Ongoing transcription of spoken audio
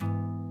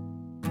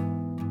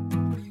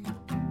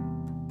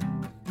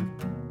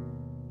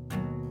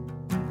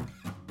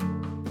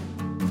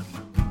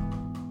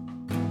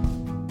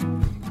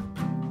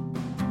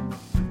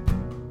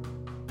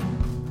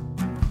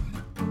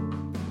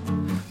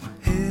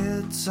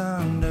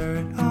asunder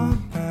it all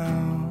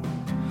now.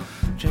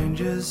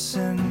 Changes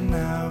in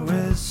our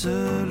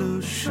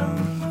resolution.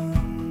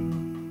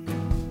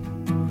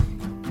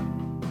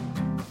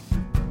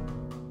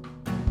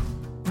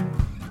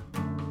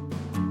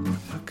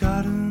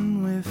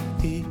 Forgotten with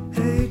the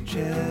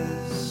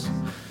ages,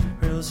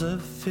 reels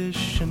of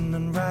fishing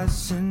and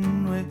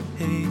rising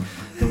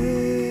waves.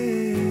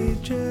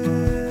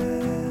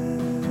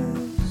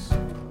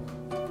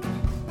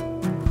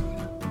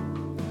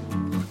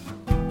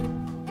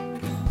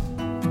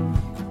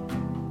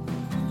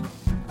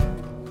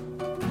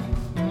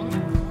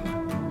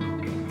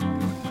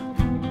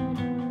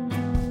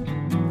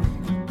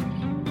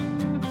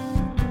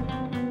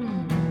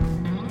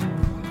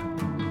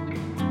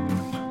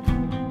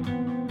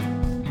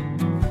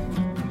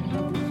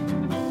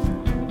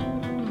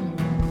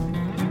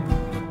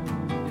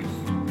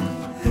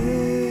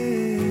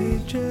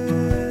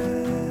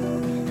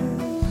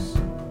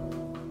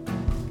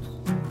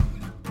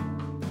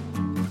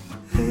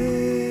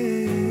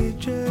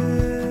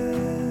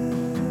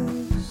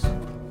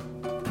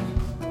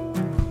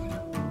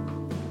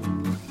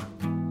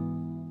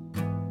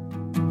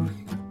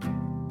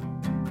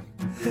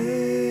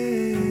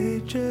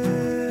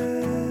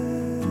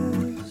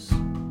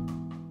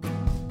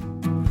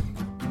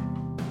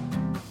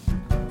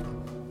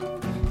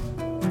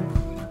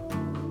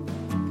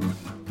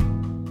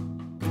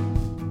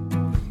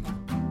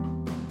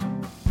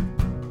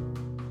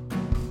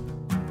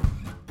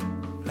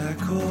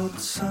 Cold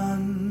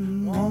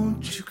sun,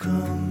 won't you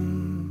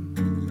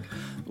come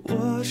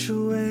wash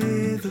away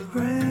the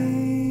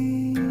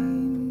rain?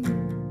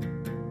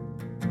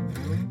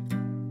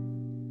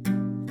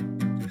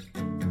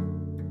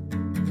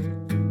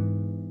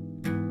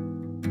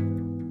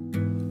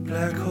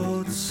 Black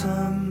cold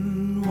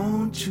sun,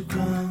 won't you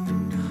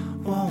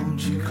come,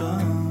 won't you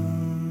come?